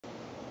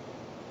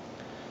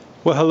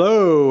Well,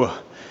 hello.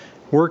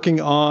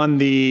 Working on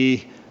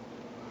the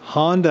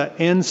Honda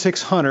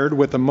N600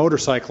 with a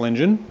motorcycle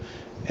engine,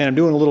 and I'm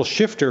doing a little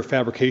shifter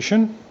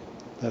fabrication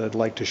that I'd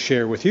like to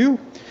share with you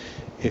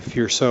if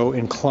you're so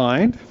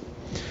inclined.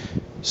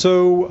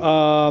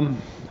 So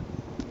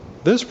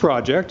this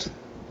project,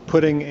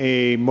 putting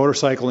a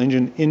motorcycle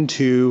engine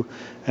into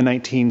a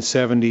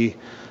 1970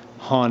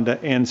 Honda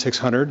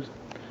N600,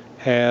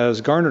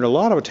 has garnered a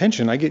lot of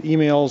attention. I get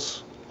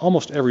emails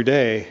almost every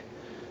day.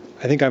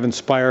 I think I've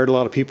inspired a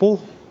lot of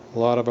people. A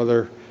lot of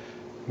other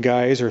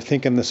guys are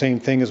thinking the same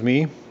thing as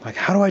me. Like,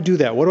 how do I do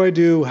that? What do I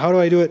do? How do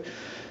I do it?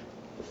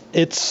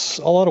 It's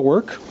a lot of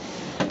work.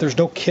 There's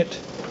no kit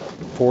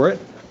for it.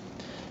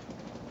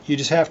 You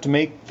just have to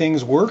make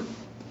things work,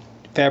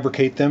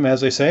 fabricate them, as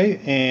they say,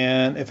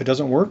 and if it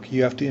doesn't work,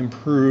 you have to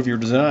improve your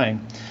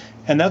design.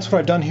 And that's what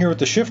I've done here with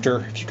the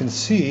shifter. If you can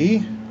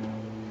see,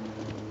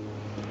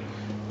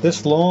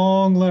 this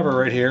long lever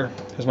right here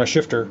is my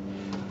shifter.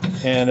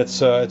 And it's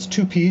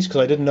two-piece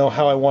because I didn't know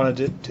how I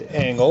wanted it to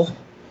angle.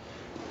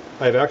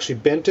 I've actually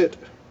bent it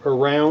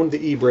around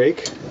the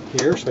e-brake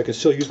here so I can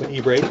still use my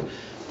e-brake,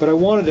 but I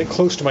wanted it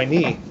close to my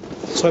knee.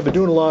 So I've been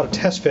doing a lot of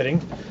test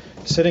fitting,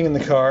 sitting in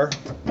the car,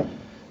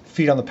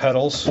 feet on the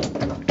pedals,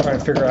 trying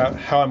to figure out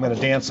how I'm going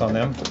to dance on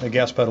them. The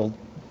gas pedal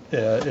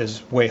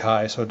is way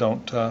high, so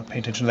don't pay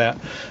attention to that.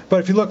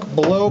 But if you look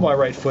below my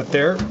right foot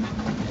there,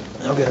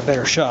 I'll get a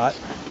better shot.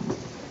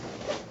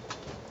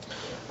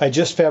 I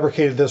just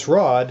fabricated this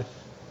rod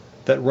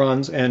that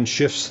runs and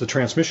shifts the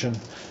transmission.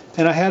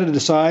 And I had to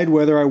decide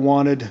whether I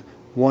wanted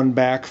 1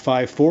 back,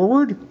 5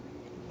 forward,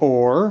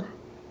 or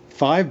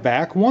 5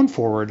 back, 1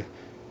 forward.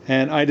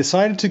 And I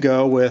decided to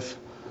go with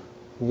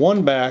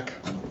 1 back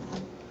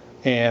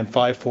and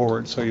 5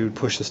 forward, so you would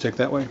push the stick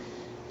that way.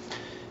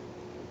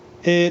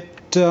 It,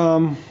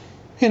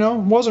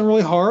 wasn't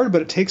really hard,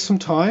 but it takes some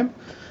time.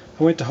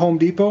 I went to Home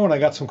Depot and I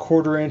got some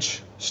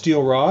 1/4-inch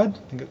steel rod.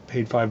 I think I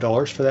paid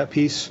 $5 for that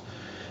piece.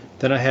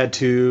 Then I had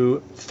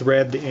to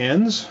thread the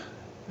ends,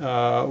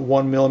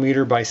 1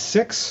 millimeter by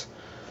 6,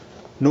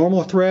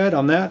 normal thread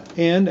on that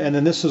end, and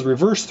then this is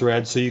reverse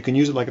thread, so you can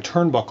use it like a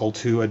turnbuckle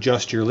to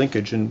adjust your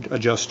linkage and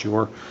adjust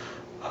your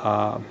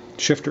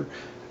shifter.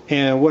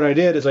 And what I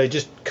did is I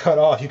just cut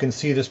off, you can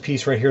see this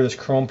piece right here, this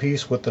chrome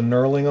piece with the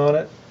knurling on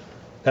it.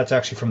 That's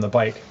actually from the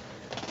bike.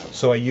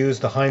 So I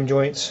used the Heim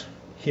joints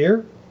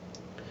here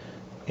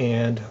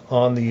and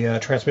on the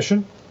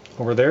transmission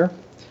over there.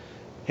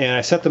 And I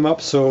set them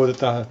up so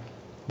that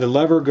the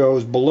lever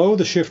goes below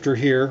the shifter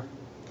here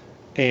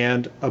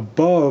and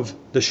above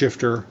the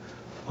shifter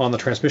on the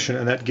transmission,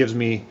 and that gives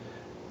me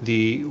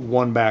the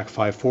 1 back,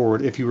 5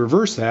 forward. If you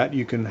reverse that,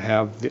 you can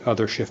have the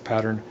other shift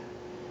pattern.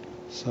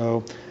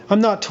 So I'm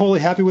not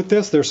totally happy with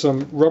this. There's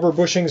some rubber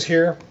bushings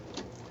here,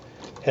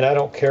 and I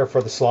don't care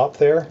for the slop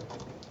there.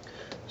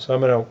 So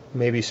I'm going to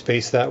maybe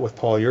space that with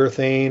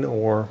polyurethane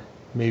or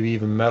maybe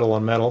even metal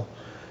on metal.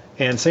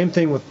 And same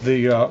thing with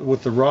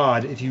the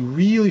rod. If you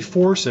really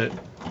force it,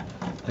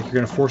 like you're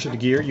going to force it to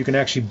gear, you can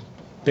actually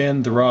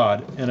bend the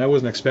rod, and I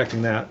wasn't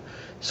expecting that.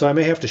 So I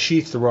may have to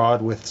sheath the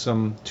rod with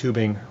some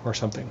tubing or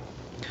something.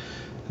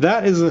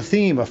 That is the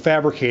theme of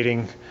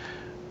fabricating,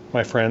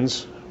 my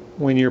friends.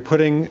 When you're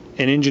putting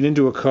an engine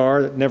into a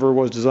car that never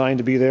was designed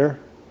to be there,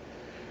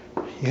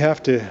 you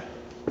have to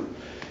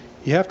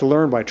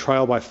learn by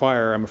trial by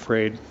fire, I'm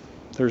afraid.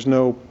 There's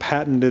no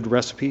patented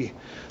recipe.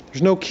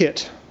 There's no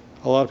kit.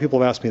 A lot of people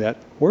have asked me that.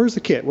 Where's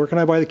the kit? Where can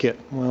I buy the kit?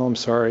 Well, I'm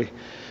sorry.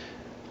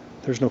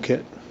 There's no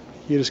kit.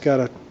 You just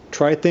gotta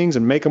try things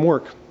and make them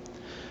work.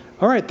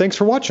 All right, thanks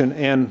for watching,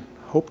 and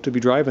hope to be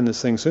driving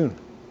this thing soon.